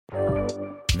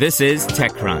This is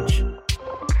TechCrunch.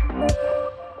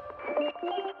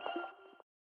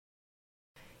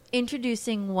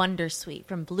 Introducing Wondersuite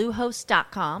from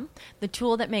Bluehost.com, the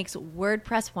tool that makes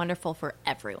WordPress wonderful for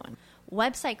everyone.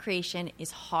 Website creation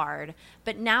is hard,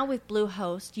 but now with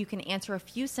Bluehost, you can answer a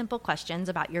few simple questions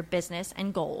about your business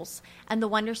and goals, and the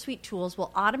Wondersuite tools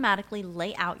will automatically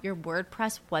lay out your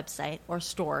WordPress website or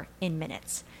store in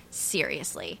minutes.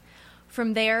 Seriously.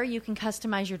 From there, you can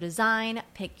customize your design,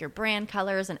 pick your brand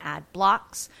colors, and add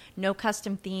blocks. No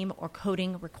custom theme or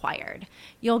coding required.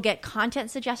 You'll get content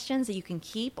suggestions that you can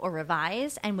keep or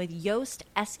revise, and with Yoast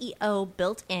SEO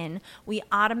built in, we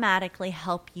automatically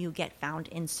help you get found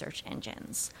in search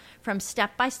engines. From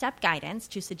step-by-step guidance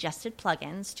to suggested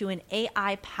plugins to an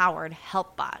AI-powered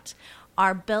help bot,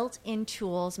 our built-in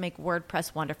tools make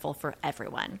WordPress wonderful for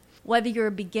everyone. Whether you're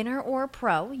a beginner or a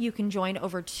pro, you can join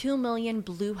over 2 million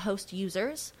Bluehost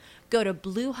users. Go to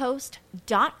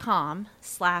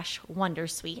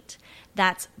bluehost.com/wondersuite.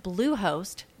 That's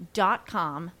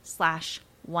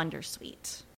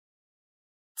bluehost.com/wondersuite.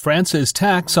 France's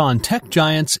tax on tech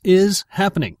giants is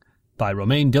happening, by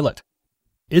Romain Dillet.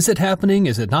 Is it happening?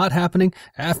 Is it not happening?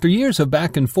 After years of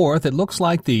back and forth, it looks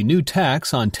like the new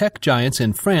tax on tech giants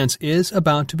in France is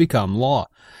about to become law.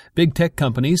 Big tech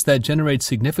companies that generate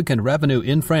significant revenue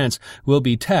in France will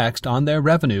be taxed on their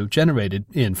revenue generated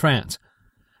in France.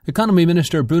 Economy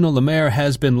Minister Bruno Maire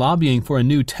has been lobbying for a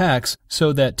new tax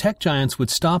so that tech giants would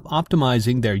stop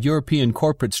optimizing their European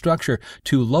corporate structure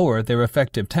to lower their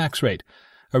effective tax rate.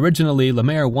 Originally,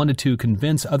 Maire wanted to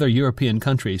convince other European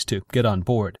countries to get on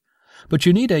board. But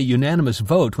you need a unanimous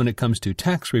vote when it comes to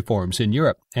tax reforms in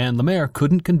Europe, and Maire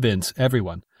couldn't convince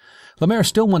everyone. Maire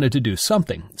still wanted to do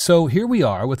something, so here we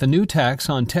are with a new tax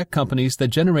on tech companies that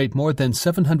generate more than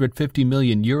 €750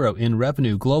 million in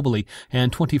revenue globally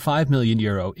and €25 million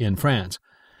in France.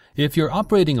 If you're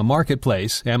operating a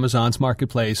marketplace, Amazon's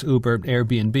marketplace, Uber,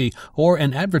 Airbnb, or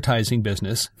an advertising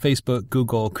business, Facebook,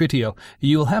 Google, Criteo,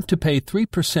 you'll have to pay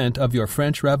 3% of your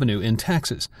French revenue in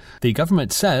taxes. The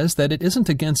government says that it isn't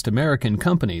against American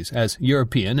companies, as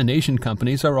European and Asian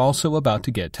companies are also about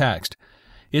to get taxed.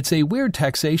 It's a weird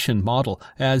taxation model,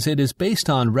 as it is based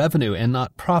on revenue and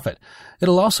not profit.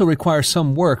 It'll also require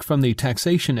some work from the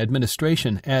taxation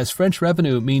administration, as French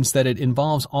revenue means that it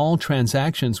involves all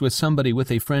transactions with somebody with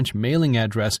a French mailing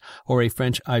address or a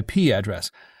French IP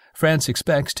address. France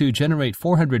expects to generate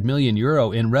 €400 million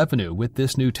in revenue with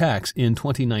this new tax in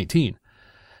 2019.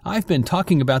 I've been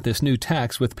talking about this new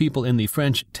tax with people in the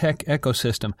French tech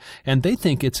ecosystem, and they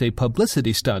think it's a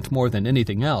publicity stunt more than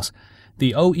anything else.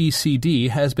 The OECD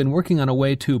has been working on a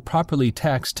way to properly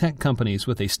tax tech companies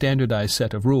with a standardized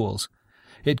set of rules.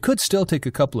 It could still take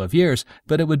a couple of years,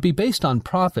 but it would be based on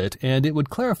profit, and it would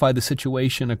clarify the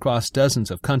situation across dozens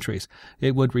of countries.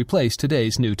 It would replace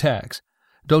today's new tax.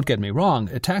 Don't get me wrong,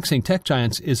 taxing tech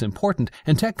giants is important,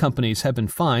 and tech companies have been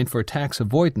fined for tax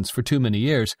avoidance for too many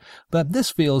years, but this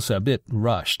feels a bit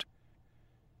rushed.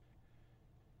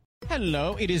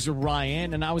 Hello, it is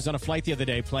Ryan, and I was on a flight the other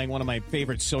day playing one of my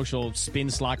favorite social spin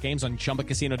slot games on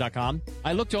ChumbaCasino.com.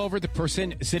 I looked over at the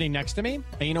person sitting next to me,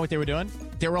 and you know what they were doing?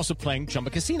 They were also playing Chumba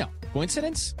Casino.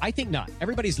 Coincidence? I think not.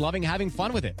 Everybody's loving having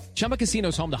fun with it. Chumba Casino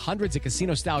is home to hundreds of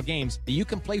casino-style games that you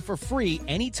can play for free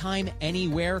anytime,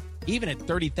 anywhere, even at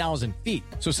 30,000 feet.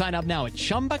 So sign up now at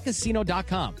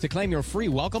ChumbaCasino.com to claim your free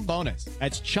welcome bonus.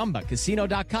 That's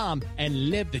ChumbaCasino.com and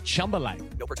live the Chumba life.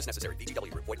 No purchase necessary.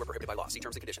 VGW. Void where prohibited by law. See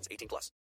terms and conditions. 18+.